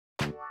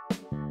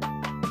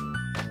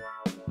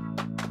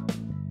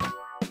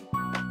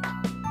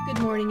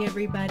morning,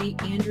 everybody.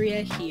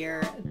 Andrea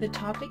here. The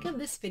topic of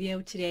this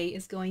video today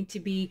is going to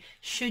be,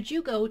 should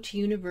you go to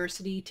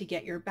university to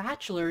get your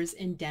bachelor's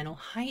in dental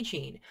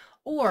hygiene?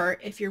 Or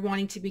if you're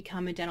wanting to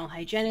become a dental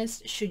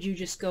hygienist, should you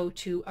just go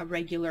to a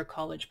regular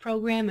college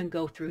program and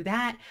go through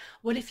that?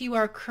 What if you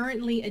are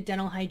currently a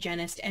dental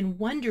hygienist and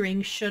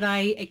wondering, should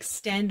I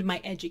extend my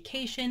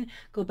education,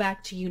 go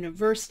back to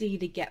university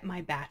to get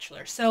my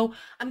bachelor? So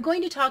I'm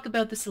going to talk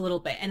about this a little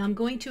bit, and I'm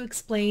going to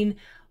explain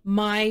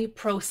my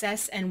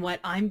process and what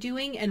I'm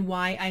doing and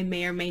why I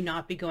may or may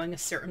not be going a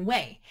certain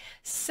way.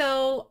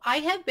 So I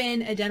have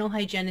been a dental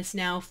hygienist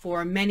now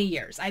for many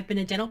years. I've been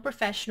a dental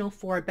professional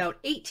for about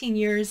 18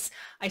 years.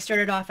 I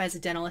started off as a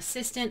dental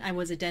assistant. I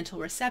was a dental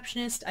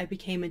receptionist. I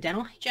became a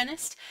dental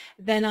hygienist.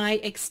 Then I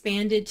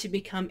expanded to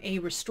become a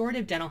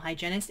restorative dental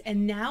hygienist.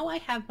 And now I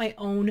have my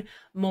own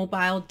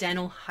mobile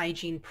dental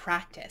hygiene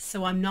practice.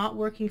 So I'm not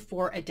working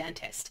for a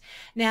dentist.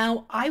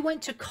 Now, I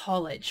went to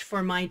college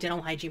for my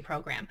dental hygiene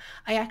program.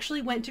 I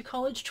actually went to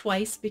college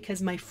twice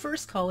because my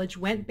first college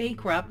went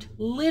bankrupt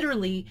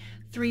literally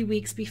 3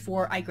 weeks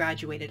before I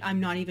graduated. I'm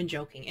not even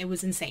joking. It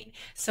was insane.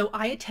 So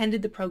I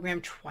attended the program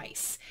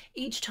twice.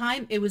 Each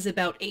time it was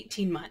about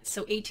 18 months.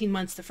 So 18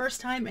 months the first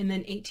time and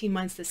then 18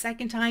 months the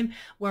second time,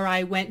 where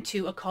I went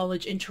to a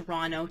college in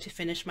Toronto to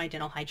finish my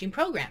dental hygiene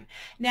program.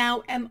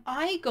 Now, am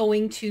I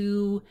going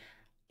to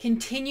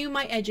continue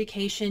my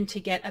education to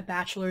get a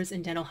bachelor's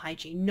in dental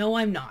hygiene? No,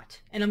 I'm not.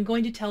 And I'm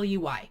going to tell you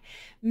why.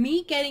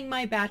 Me getting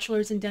my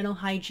bachelor's in dental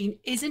hygiene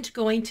isn't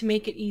going to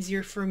make it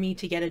easier for me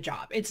to get a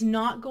job. It's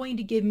not going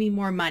to give me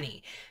more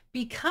money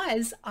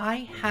because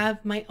I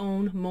have my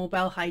own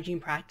mobile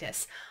hygiene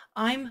practice.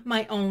 I'm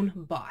my own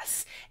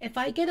boss. If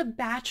I get a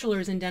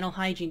bachelor's in dental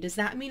hygiene, does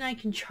that mean I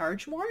can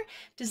charge more?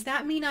 Does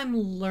that mean I'm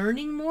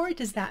learning more?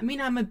 Does that mean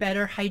I'm a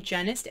better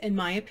hygienist? In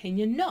my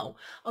opinion, no.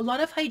 A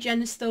lot of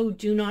hygienists, though,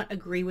 do not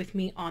agree with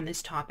me on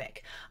this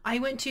topic. I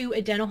went to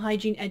a dental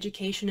hygiene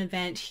education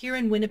event here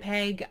in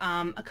Winnipeg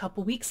a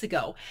couple weeks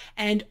ago,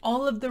 and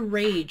all of the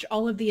rage,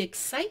 all of the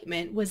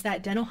excitement was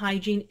that dental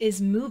hygiene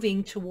is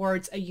moving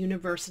towards a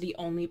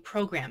university-only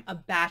program, a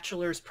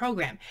bachelor's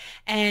program.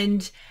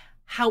 And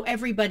how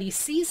everybody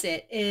sees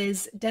it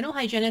is dental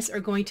hygienists are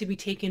going to be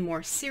taken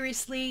more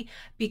seriously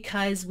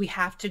because we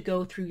have to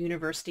go through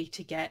university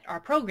to get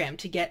our program,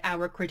 to get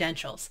our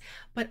credentials.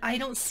 But I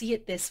don't see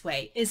it this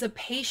way. Is a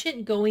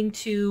patient going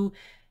to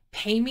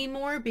pay me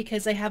more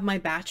because I have my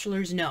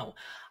bachelor's? No.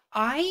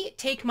 I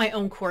take my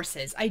own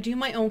courses. I do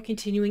my own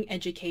continuing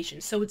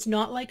education. So it's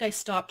not like I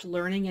stopped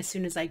learning as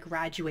soon as I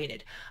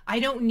graduated.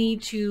 I don't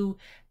need to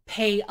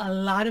pay a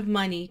lot of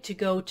money to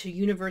go to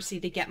university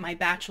to get my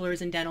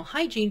bachelor's in dental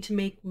hygiene to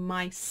make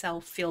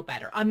myself feel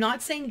better. I'm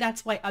not saying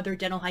that's why other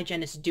dental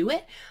hygienists do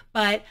it,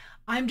 but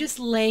I'm just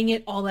laying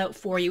it all out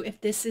for you if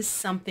this is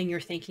something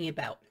you're thinking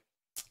about.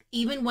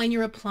 Even when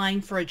you're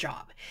applying for a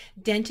job,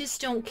 dentists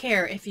don't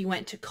care if you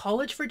went to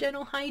college for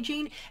dental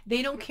hygiene.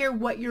 They don't care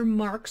what your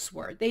marks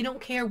were. They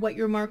don't care what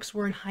your marks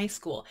were in high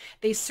school.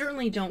 They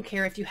certainly don't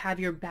care if you have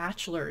your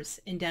bachelor's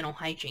in dental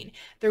hygiene.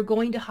 They're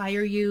going to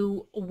hire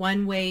you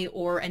one way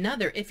or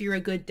another if you're a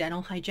good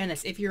dental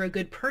hygienist, if you're a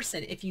good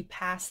person, if you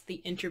pass the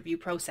interview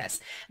process.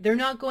 They're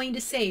not going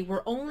to say,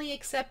 we're only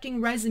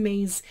accepting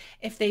resumes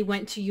if they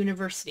went to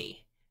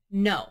university.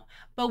 No.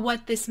 But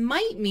what this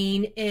might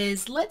mean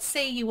is, let's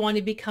say you want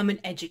to become an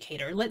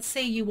educator. Let's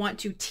say you want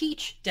to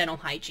teach dental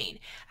hygiene.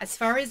 As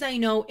far as I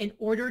know, in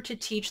order to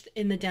teach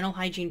in the dental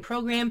hygiene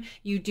program,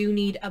 you do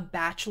need a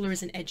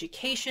bachelor's in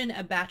education,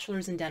 a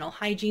bachelor's in dental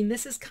hygiene.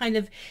 This is kind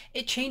of,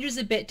 it changes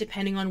a bit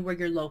depending on where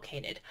you're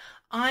located.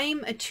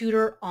 I'm a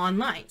tutor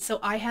online, so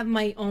I have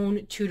my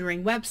own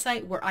tutoring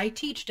website where I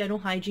teach dental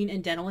hygiene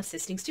and dental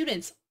assisting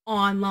students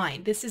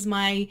online. This is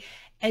my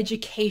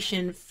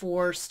education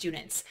for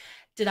students.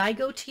 Did I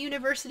go to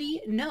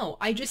university? No,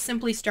 I just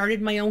simply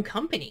started my own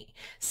company.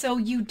 So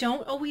you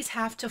don't always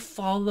have to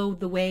follow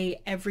the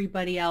way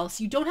everybody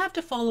else. You don't have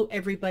to follow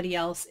everybody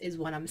else is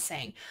what I'm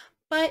saying.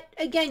 But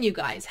again, you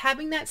guys,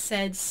 having that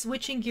said,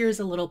 switching gears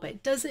a little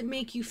bit, does it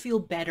make you feel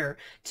better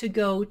to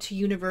go to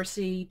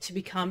university to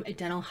become a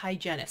dental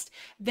hygienist?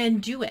 Then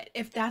do it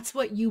if that's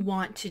what you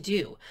want to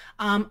do.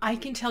 I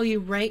can tell you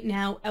right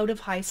now, out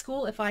of high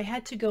school, if I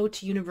had to go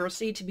to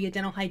university to be a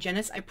dental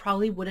hygienist, I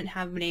probably wouldn't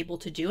have been able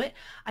to do it.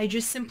 I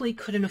just simply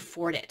couldn't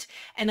afford it.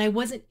 And I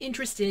wasn't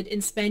interested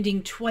in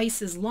spending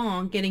twice as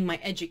long getting my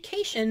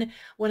education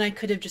when I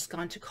could have just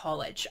gone to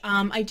college.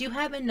 I do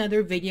have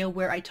another video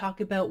where I talk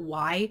about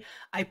why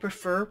I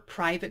prefer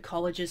private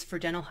colleges for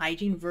dental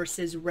hygiene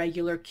versus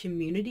regular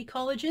community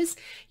colleges.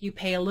 You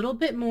pay a little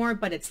bit more,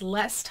 but it's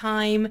less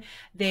time.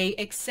 They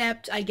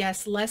accept, I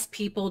guess, less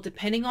people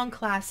depending on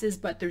classes,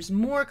 but there's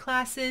more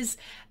classes.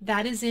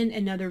 That is in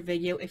another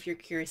video if you're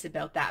curious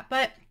about that.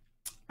 But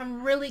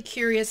I'm really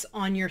curious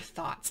on your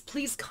thoughts.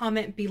 Please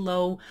comment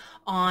below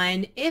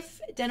on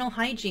if the dental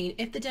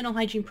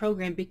hygiene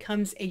program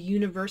becomes a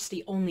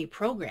university only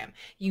program.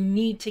 You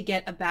need to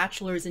get a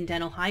bachelor's in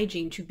dental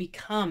hygiene to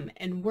become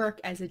and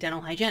work as a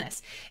dental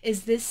hygienist.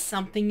 Is this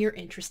something you're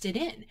interested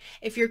in?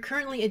 If you're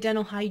currently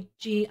a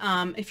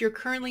if you're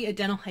currently a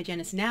dental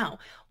hygienist now,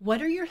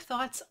 what are your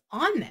thoughts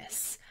on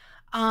this?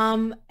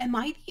 Am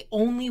I the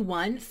only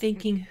one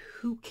thinking,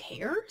 who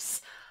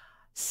cares?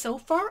 So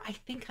far, I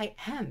think I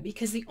am,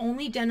 because the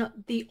only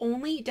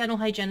dental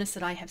hygienists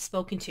that I have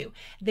spoken to,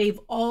 they've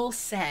all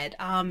said,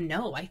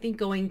 no, I think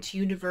going to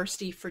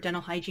university for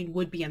dental hygiene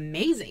would be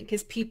amazing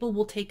because people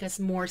will take us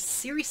more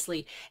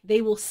seriously.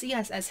 They will see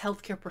us as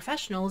healthcare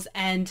professionals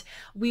and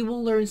we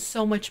will learn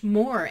so much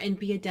more and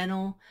be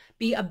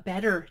a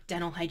better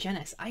dental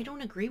hygienist. I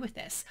don't agree with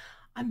this.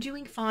 I'm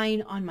doing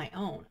fine on my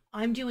own.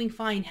 I'm doing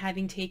fine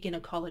having taken a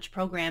college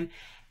program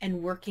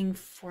and working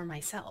for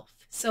myself.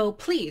 So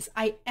please,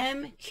 I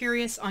am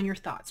curious on your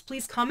thoughts.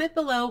 Please comment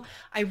below.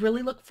 I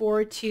really look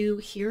forward to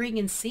hearing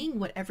and seeing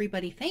what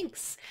everybody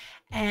thinks.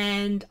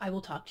 And I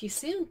will talk to you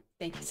soon.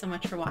 Thank you so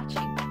much for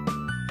watching.